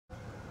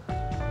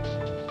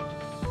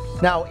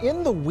Now,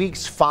 in the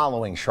weeks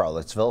following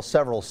Charlottesville,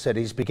 several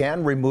cities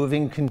began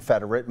removing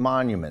Confederate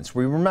monuments.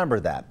 We remember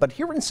that. But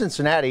here in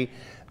Cincinnati,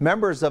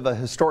 members of a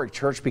historic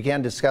church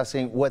began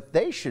discussing what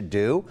they should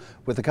do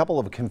with a couple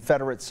of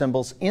Confederate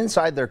symbols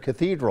inside their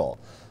cathedral.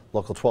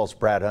 Local 12's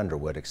Brad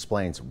Underwood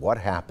explains what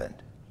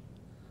happened.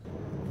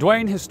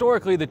 Dwayne,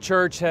 historically, the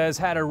church has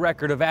had a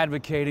record of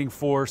advocating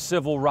for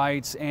civil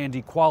rights and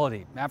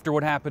equality. After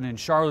what happened in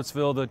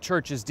Charlottesville, the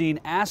church's dean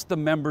asked the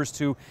members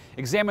to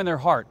examine their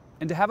heart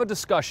and to have a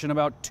discussion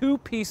about two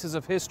pieces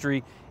of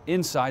history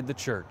inside the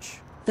church.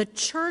 The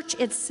church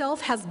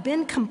itself has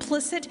been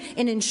complicit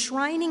in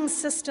enshrining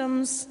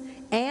systems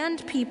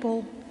and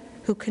people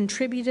who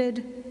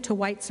contributed to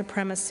white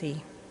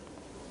supremacy.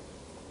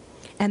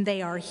 And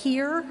they are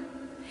here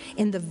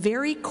in the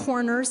very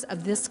corners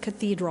of this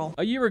cathedral.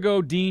 A year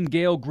ago, Dean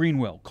Gail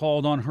Greenwell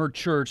called on her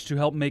church to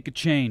help make a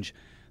change.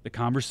 The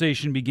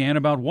conversation began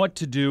about what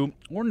to do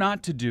or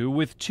not to do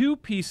with two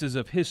pieces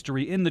of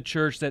history in the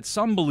church that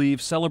some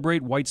believe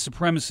celebrate white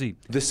supremacy.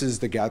 This is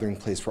the gathering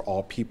place for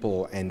all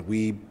people, and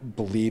we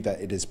believe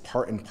that it is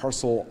part and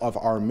parcel of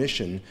our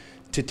mission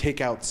to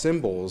take out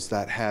symbols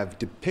that have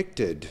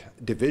depicted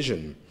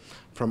division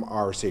from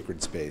our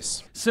sacred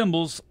space.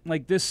 Symbols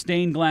like this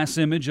stained glass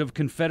image of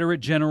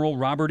Confederate General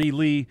Robert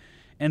E.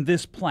 and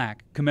this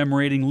plaque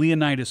commemorating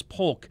Leonidas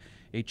Polk,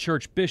 a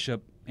church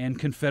bishop and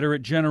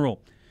Confederate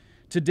general.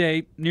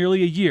 Today,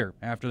 nearly a year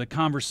after the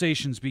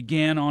conversations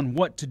began on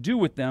what to do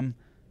with them,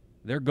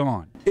 they're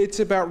gone.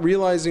 It's about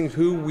realizing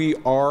who we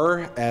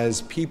are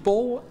as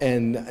people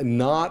and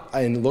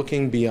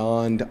looking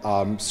beyond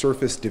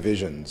surface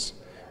divisions,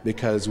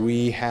 because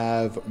we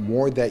have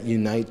more that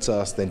unites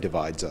us than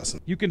divides us.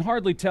 You can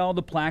hardly tell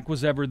the plaque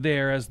was ever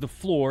there as the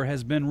floor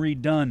has been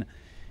redone.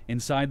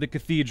 Inside the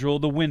cathedral,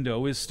 the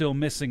window is still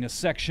missing a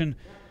section,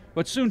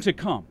 but soon to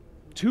come,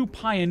 two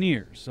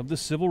pioneers of the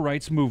civil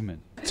rights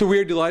movement. So we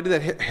are delighted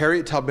that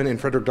Harriet Tubman and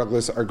Frederick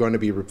Douglass are going to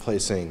be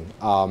replacing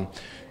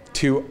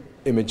two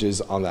images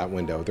on that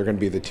window. They're going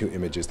to be the two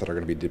images that are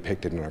going to be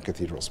depicted in our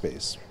cathedral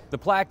space. The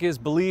plaque is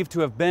believed to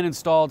have been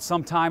installed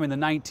sometime in the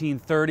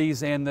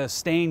 1930s, and the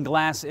stained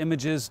glass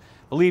images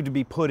believed to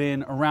be put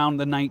in around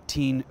the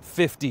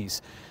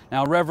 1950s.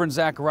 Now, Reverend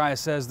Zachariah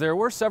says there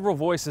were several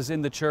voices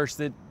in the church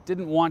that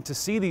didn't want to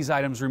see these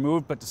items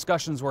removed, but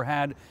discussions were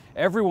had.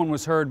 Everyone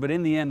was heard, but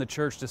in the end, the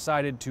church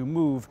decided to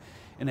move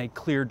in a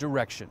clear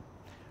direction.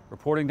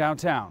 Reporting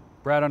downtown,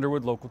 Brad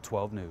Underwood, Local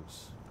 12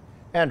 News.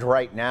 And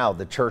right now,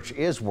 the church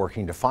is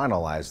working to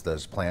finalize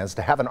those plans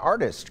to have an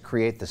artist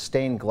create the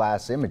stained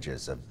glass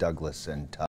images of Douglass and Tubman.